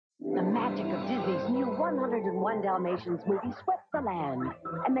The magic of Disney's new 101 Dalmatians movie swept the land,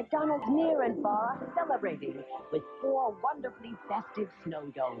 and McDonald's near and far are celebrating with 4 wonderfully festive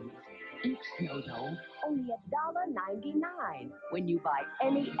snow domes. Each snow dome only $1.99 when you buy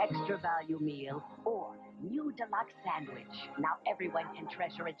any extra value meal or new deluxe sandwich. Now everyone can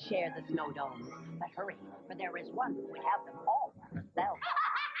treasure and share the snow domes. But hurry, for there is one who would have them all for herself.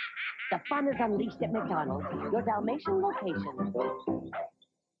 The fun is unleashed at McDonald's, your Dalmatian location.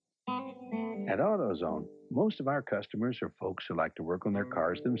 At AutoZone, most of our customers are folks who like to work on their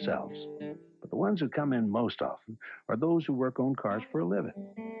cars themselves. But the ones who come in most often are those who work on cars for a living.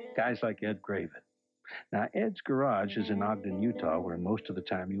 Guys like Ed Graven. Now, Ed's garage is in Ogden, Utah, where most of the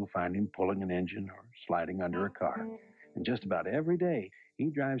time you'll find him pulling an engine or sliding under a car. And just about every day, he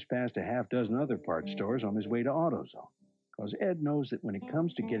drives past a half dozen other parts stores on his way to AutoZone. Because Ed knows that when it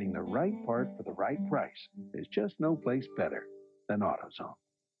comes to getting the right part for the right price, there's just no place better than AutoZone.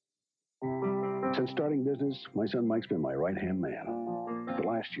 Since starting business, my son Mike's been my right-hand man. But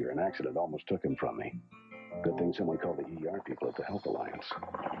last year, an accident almost took him from me. Good thing someone called the ER people at the Health Alliance.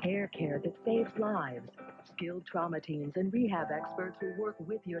 Hair care that saves lives. Skilled trauma teams and rehab experts will work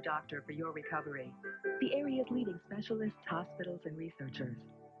with your doctor for your recovery. The area's leading specialists, hospitals, and researchers.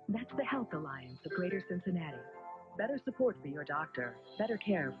 That's the Health Alliance of Greater Cincinnati. Better support for your doctor. Better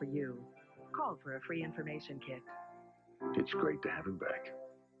care for you. Call for a free information kit. It's great to have him back.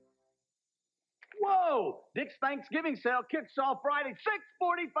 Whoa! Dick's Thanksgiving sale kicks off Friday,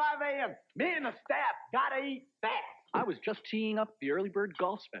 6:45 a.m. Me and the staff gotta eat fast. I was just teeing up the early bird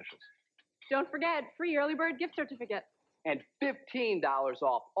golf specials. Don't forget, free early bird gift certificate. And $15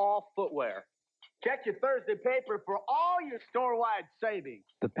 off all footwear. Check your Thursday paper for all your store-wide savings.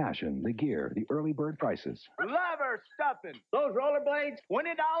 The passion, the gear, the early bird prices. Lever stuffing. Those rollerblades,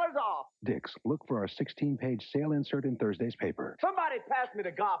 $20 off. Dick's, look for our 16-page sale insert in Thursday's paper. Somebody pass me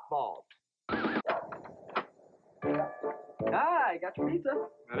the golf balls. Hi, got your pizza.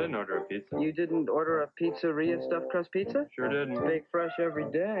 I didn't order a pizza. You didn't order a pizzeria stuffed crust pizza? Sure didn't. Baked fresh every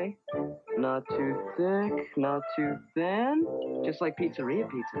day. Not too thick, not too thin. Just like pizzeria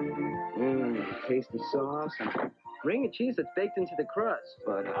pizza. Tasty sauce. And ring of cheese that's baked into the crust.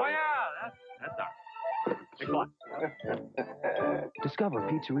 But Oh, yeah, that's all right. Big fun. Discover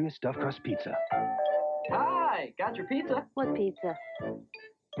Pizzeria Stuffed Crust Pizza. hi, got your pizza. What pizza?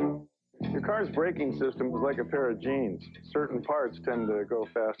 Your car's braking system is like a pair of jeans. Certain parts tend to go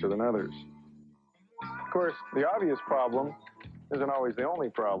faster than others. Of course, the obvious problem isn't always the only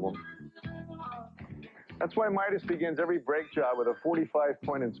problem. That's why Midas begins every brake job with a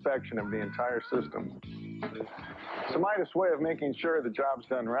 45-point inspection of the entire system. It's a Midas way of making sure the job's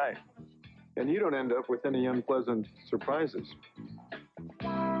done right. And you don't end up with any unpleasant surprises.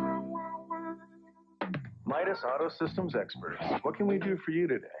 Midas Auto Systems Experts. What can we do for you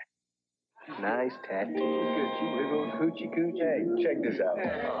today? Nice tattoo. Coochie wiggle, coochie coochie. Hey, check this out.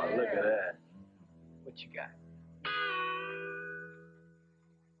 Oh, look at that. What you got?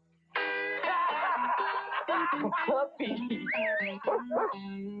 Puppy.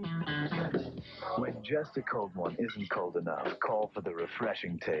 When just a cold one isn't cold enough, call for the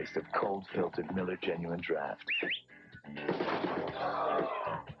refreshing taste of cold filtered Miller Genuine Draft.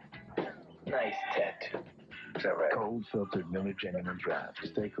 Nice tattoo. Is that right? Cold filtered Miller Genuine Draft.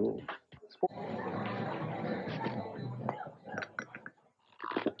 Stay cool.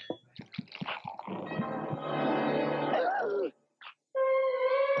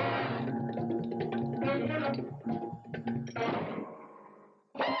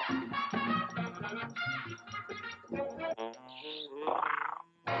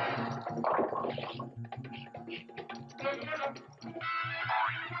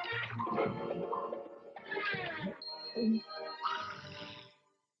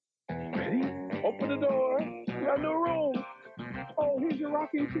 Ready? Open the door. You got no room. Oh, here's your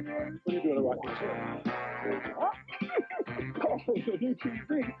rocking chair. What are you doing a rocking chair? Oh, the new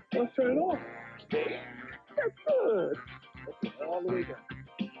TV. Let's turn it on. That's good. Okay, all the way down.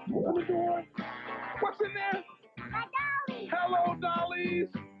 Open the door. What's in there? My dolly! Hello, dollies.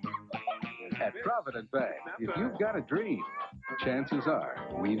 At Provident Bank, if you've got a dream, chances are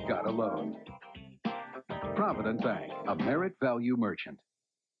we've got a loan. Provident Bank, a merit value merchant.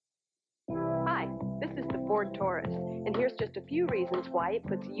 Hi, this is the Ford Taurus, and here's just a few reasons why it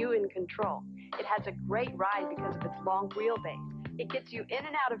puts you in control. It has a great ride because of its long wheelbase. It gets you in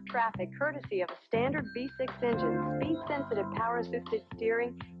and out of traffic courtesy of a standard V6 engine, speed-sensitive power-assisted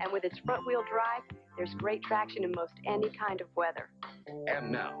steering, and with its front-wheel drive, there's great traction in most any kind of weather.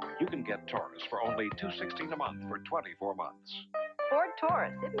 And now, you can get Taurus for only $216 a month for 24 months. Ford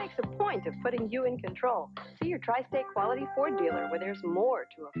Taurus, it makes a point of putting you in control. See your tri-state quality Ford dealer where there's more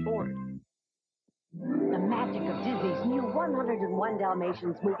to afford. The magic of Disney's new 101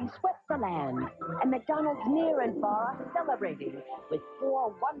 Dalmatians movie swept the land, and McDonald's near and far are celebrating with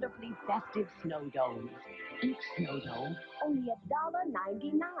 4 wonderfully festive snow domes. Each snow dome only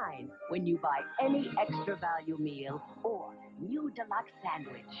 $1.99 when you buy any extra value meal or new deluxe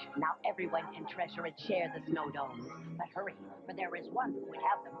sandwich. Now everyone can treasure and share the snow domes. But hurry, for there is one who would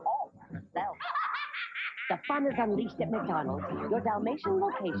have them all for herself. The fun is unleashed at McDonald's, your Dalmatian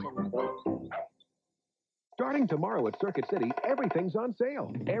location. Starting tomorrow at Circuit City, everything's on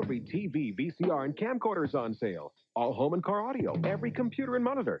sale. Every TV, VCR, and camcorder's on sale. All home and car audio, every computer and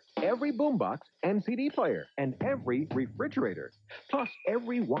monitor, every boombox and CD player, and every refrigerator. Plus,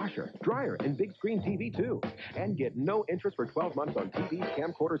 every washer, dryer, and big screen TV, too. And get no interest for 12 months on TVs,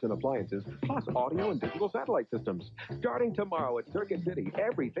 camcorders, and appliances, plus audio and digital satellite systems. Starting tomorrow at Circuit City,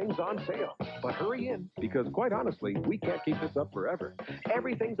 everything's on sale. But hurry in, because quite honestly, we can't keep this up forever.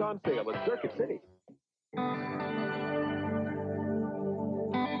 Everything's on sale at Circuit City.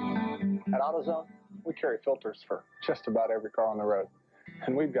 At AutoZone, we carry filters for just about every car on the road.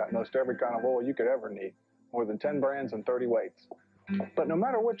 And we've got most every kind of oil you could ever need, more than 10 brands and 30 weights. But no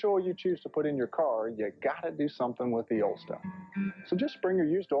matter which oil you choose to put in your car, you gotta do something with the old stuff. So just bring your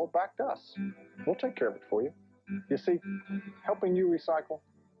used oil back to us. We'll take care of it for you. You see, helping you recycle,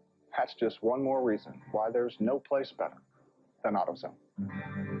 that's just one more reason why there's no place better than AutoZone.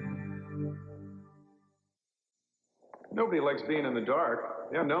 Nobody likes being in the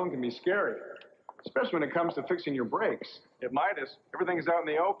dark. The unknown can be scary, especially when it comes to fixing your brakes. At Midas, everything's out in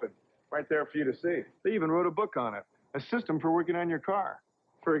the open, right there for you to see. They even wrote a book on it, a system for working on your car.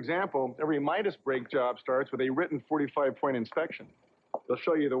 For example, every Midas brake job starts with a written 45-point inspection. They'll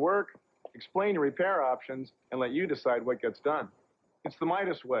show you the work, explain your repair options, and let you decide what gets done. It's the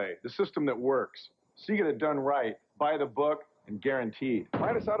Midas way, the system that works. So you get it done right, buy the book, and guaranteed.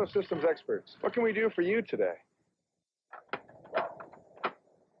 Midas Auto Systems experts, what can we do for you today?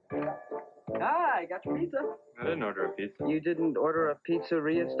 Hi, got your pizza. I didn't order a pizza. You didn't order a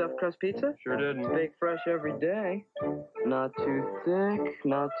pizzeria stuffed crust pizza? Sure didn't. Bake fresh every day. Not too thick,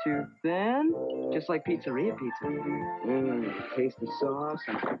 not too thin. Just like pizzeria pizza. Taste the sauce.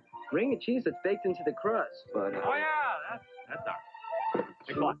 Ring of cheese that's baked into the crust, but... Oh, yeah, that's all right.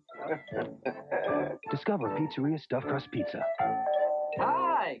 Hey, come on. Discover Pizzeria Stuffed Crust Pizza.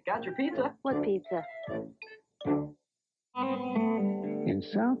 Hi, got your pizza. What pizza? In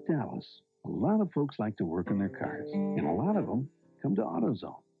South Dallas, a lot of folks like to work on their cars, and a lot of them come to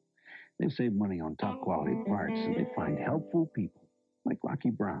AutoZone. They save money on top quality parts, and they find helpful people like Rocky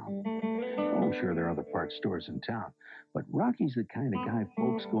Brown. Oh, sure, there are other parts stores in town, but Rocky's the kind of guy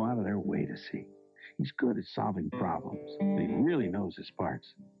folks go out of their way to see. He's good at solving problems, and he really knows his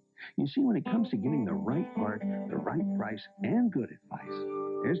parts. You see, when it comes to getting the right part, the right price, and good advice,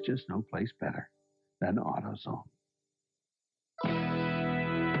 there's just no place better than AutoZone.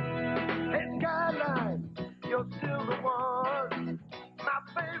 Skyline, you're still the one. My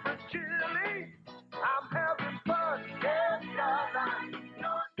favorite chili, I'm having fun. Yeah, Skyline,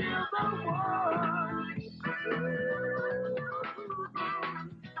 you're still the one.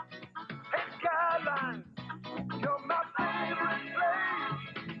 Hey, Skyline, you're my favorite place.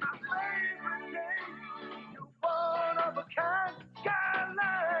 My favorite day. You're one of a kind.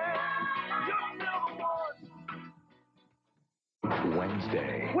 Skyline, you're still the one.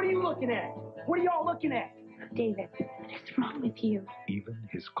 Wednesday. What are you looking at? What are y'all looking at? David, what is wrong with you? Even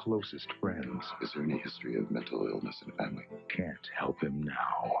his closest friends. Is there any history of mental illness in the family? Can't help him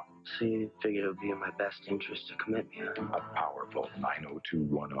now. So you figured it would be in my best interest to commit me, huh? A powerful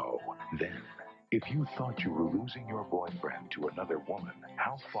 90210. Then, if you thought you were losing your boyfriend to another woman,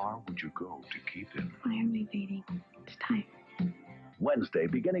 how far would you go to keep him? Why are we waiting? It's time. Wednesday,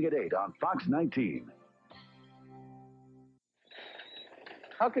 beginning at 8 on Fox 19.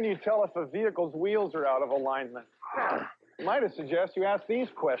 How can you tell if a vehicle's wheels are out of alignment? Might I suggest you ask these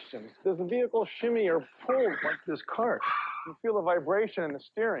questions. Does the vehicle shimmy or pull like this cart? Do you feel the vibration in the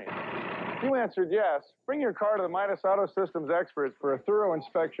steering? If you answered yes, bring your car to the Midas Auto Systems experts for a thorough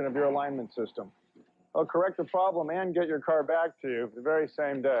inspection of your alignment system. They'll correct the problem and get your car back to you the very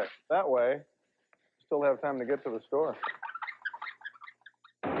same day. That way, you still have time to get to the store.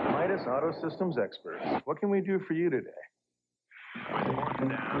 Midas Auto Systems experts, what can we do for you today?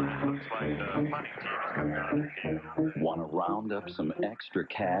 Want to round up some extra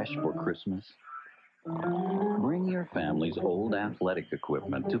cash for Christmas? Bring your family's old athletic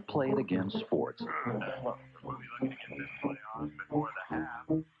equipment to Play It Again Sports.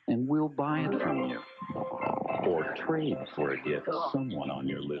 And we'll buy it from you. or trade for a gift someone on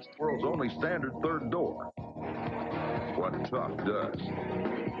your list. World's only standard third door. What Tough does.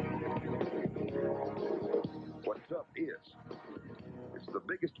 What Tough is. It's the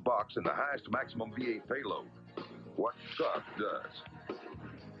biggest box and the highest maximum V8 payload. What Tough does.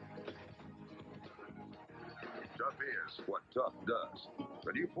 Tough is what Tough does.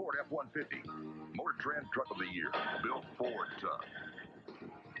 The new Ford F-150. Motor Trend Truck of the Year. Built Ford Tough.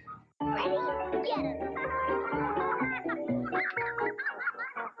 Ready? Get it.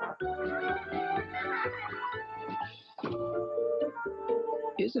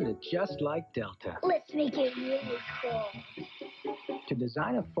 Isn't it just like Delta? Let's make it really cool. To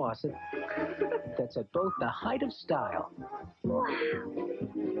design a faucet that's at both the height of style Wow.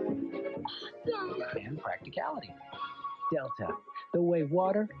 Awesome. and practicality. Delta, the way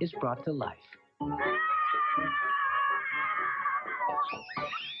water is brought to life.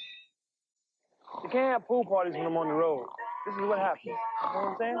 You can't have pool parties when I'm on the road. This is what happens. You know what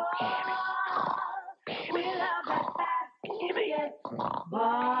I'm saying? We love that serious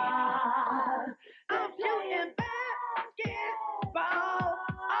ball. I'm shooting basketball.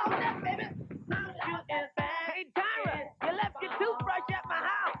 Oh, yeah, baby. I'm shooting basketball. Hey, Tyra, you left your toothbrush at my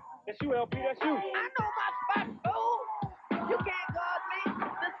house. That's you, LP. That's you. I know my spot, fool. You can't guard me.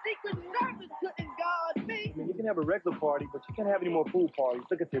 The Secret Service couldn't guard me. I mean, you can have a regular party, but you can't have any more pool parties.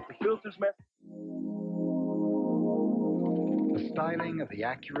 Look at this. The filters mess. The styling of the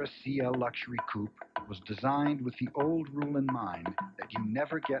Acura CL Luxury Coupe was designed with the old rule in mind that you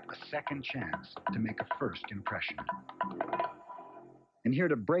never get a second chance to make a first impression. And here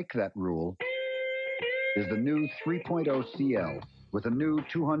to break that rule is the new 3.0 CL. With a new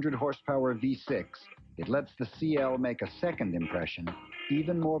 200 horsepower V6, it lets the CL make a second impression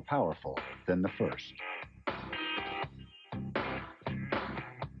even more powerful than the first.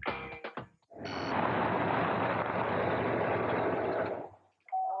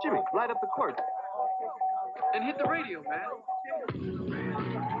 Jimmy, light up the court. And hit the radio, man.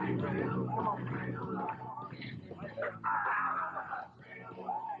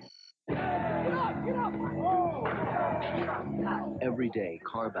 Every day,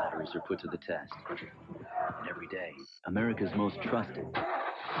 car batteries are put to the test. And every day, America's most trusted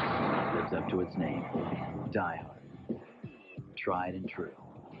lives up to its name. Die Hard. Tried and true.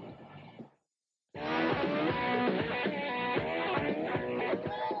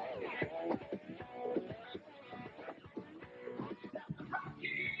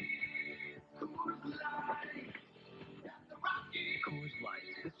 Coors Light,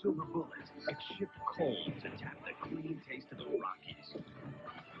 the silver bullet. It's shipped cold to tap the clean taste of the Rockies.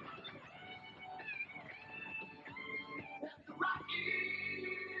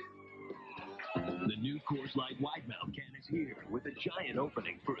 The new Coors Light wide mouth can is here with a giant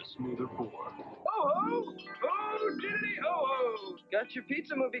opening for a smoother pour. Ho-ho! Oh, diddly ho-ho! Got your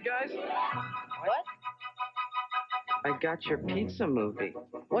pizza movie, guys. What? I got your pizza movie.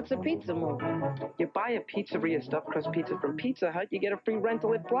 What's a pizza movie? You buy a pizzeria stuffed crust pizza from Pizza Hut, you get a free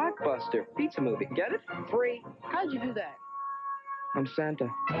rental at Blockbuster. Pizza movie, get it? Free. How'd you do that? I'm Santa.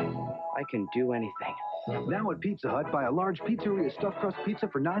 I can do anything. Now at Pizza Hut, buy a large pizzeria stuffed crust pizza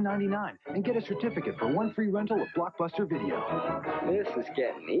for $9.99 and get a certificate for one free rental of Blockbuster Video. This is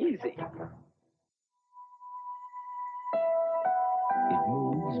getting easy. It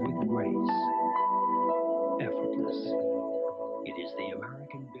moves with grace. Effortless. It is the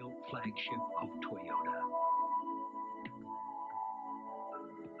American-built flagship of Toyota.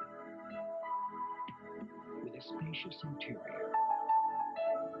 With a spacious interior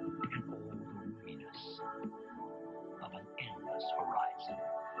and all the roominess of an endless horizon.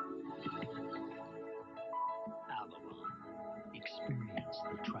 Avalon. Experience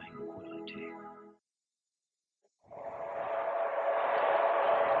the tranquility.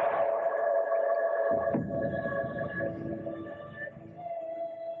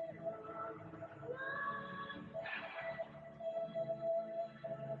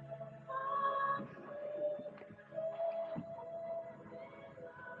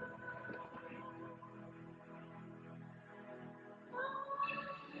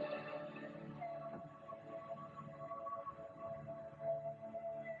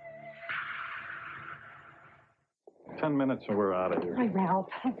 10 minutes and we're out of here. Hi, Ralph.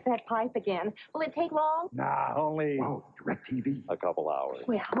 It's that pipe again. Will it take long? Nah, only DirecTV. a couple hours.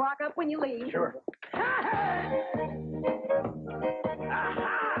 Well, walk up when you leave. Sure.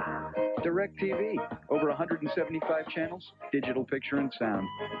 DirecTV. Over 175 channels, digital picture and sound.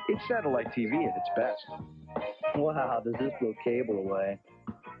 It's satellite TV at its best. Wow, does this blow cable away?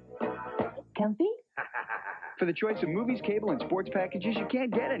 Comfy? For the choice of movies, cable, and sports packages you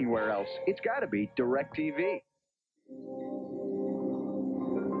can't get anywhere else, it's got to be DirecTV.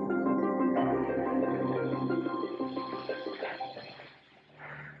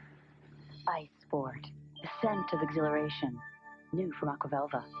 Ice Sport, the scent of exhilaration. New from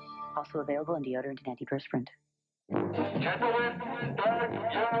Aquavelva. Also available in deodorant and antiperspirant. Gentlemen,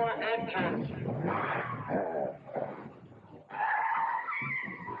 start your engines.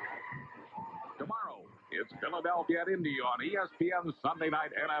 Tomorrow, it's Philadelphia at Indy on ESPN Sunday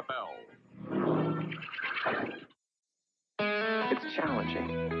Night NFL. It's challenging.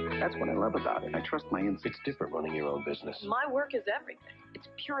 That's what I love about it. I trust my instincts. It's different running your own business. My work is everything. It's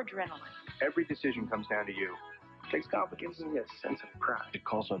pure adrenaline. Every decision comes down to you. Takes confidence and a sense of pride. It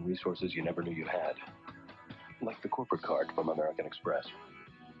calls on resources you never knew you had. Like the corporate card from American Express.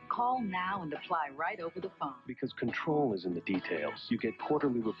 Call now and apply right over the phone. Because control is in the details. You get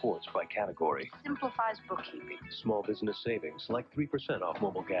quarterly reports by category. Simplifies bookkeeping. Small business savings, like 3% off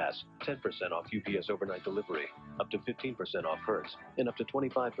mobile gas, 10% off UPS overnight delivery, up to 15% off Hertz, and up to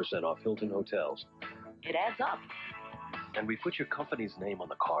 25% off Hilton hotels. It adds up. And we put your company's name on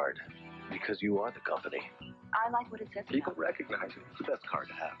the card, because you are the company. I like what it says. People recognize it. It's the best card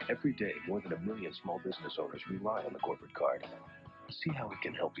to have. Every day, more than 1 million small business owners rely on the corporate card. See how it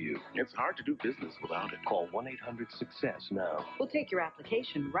can help you. It's hard to do business without it. Call 1-800-SUCCESS now. We'll take your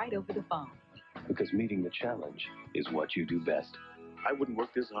application right over the phone. Because meeting the challenge is what you do best. I wouldn't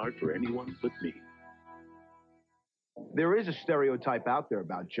work this hard for anyone but me. There is a stereotype out there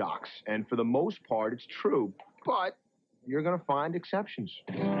about jocks, and for the most part, it's true. But you're going to find exceptions.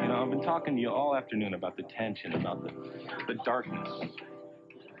 You know, I've been talking to you all afternoon about the tension, about the darkness.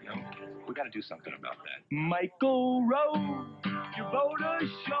 You know, we got to do something about that. Michael Rowe, you voted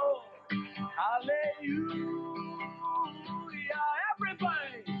sure. Hallelujah,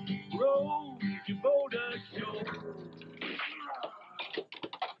 everybody. Rowe, you voted sure.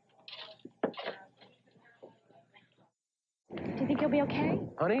 Do you think you'll be okay?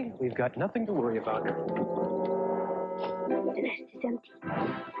 Honey, we've got nothing to worry about. The nest is empty.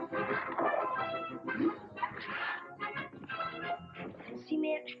 See,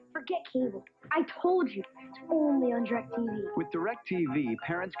 man, forget cable. I told you, it's only on DirecTV. With DirecTV,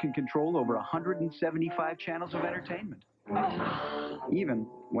 parents can control over 175 channels of entertainment. Even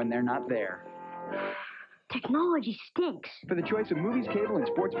when they're not there. Technology stinks. For the choice of movies, cable, and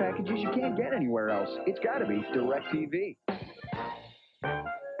sports packages you can't get anywhere else, it's got to be DirecTV.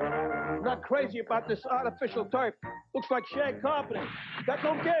 I'm not crazy about this artificial turf. Looks like shag carpeting. Got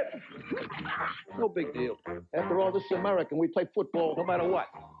no give. No big deal. After all, this is America. We play football no matter what.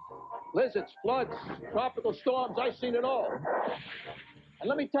 Blizzards, floods, tropical storms, I've seen it all. And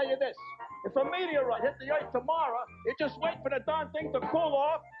let me tell you this. If a meteorite hit the Earth tomorrow, you just wait for the darn thing to cool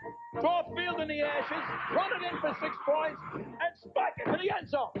off, draw a field in the ashes, run it in for 6 points, and spike it to the end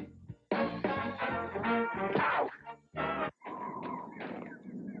zone. Ow!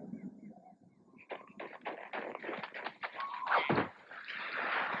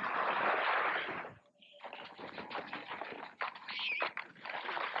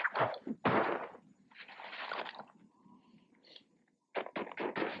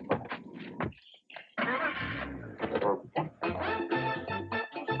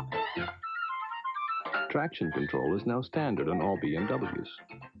 Traction control is now standard on all BMWs,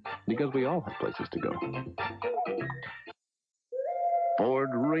 because we all have places to go. Ford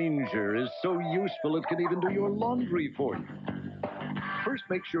Ranger is so useful it can even do your laundry for you. First,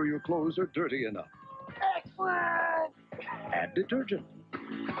 make sure your clothes are dirty enough. Excellent! Add detergent.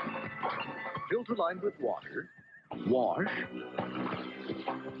 Filter lined with water. Wash.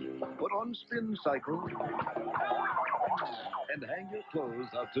 Put on spin cycle. And hang your clothes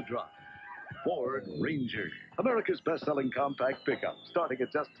out to dry. Ford Ranger, America's best-selling compact pickup, starting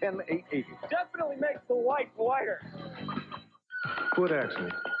at just $10,880. Definitely makes the white whiter. Foot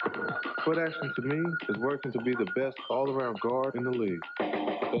Action. Foot Action to me is working to be the best all-around guard in the league.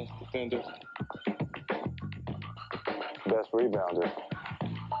 Best defender. Best rebounder.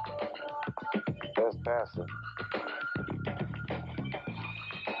 Best passer.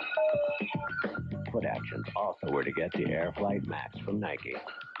 Foot Action's also where to get the Air Flight Max from Nike.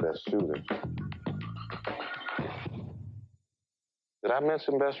 Best shooter. Did I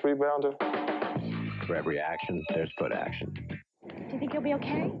mention best rebounder? For every action, there's Foot Action. Do you think you'll be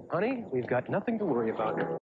okay? Honey, we've got nothing to worry about.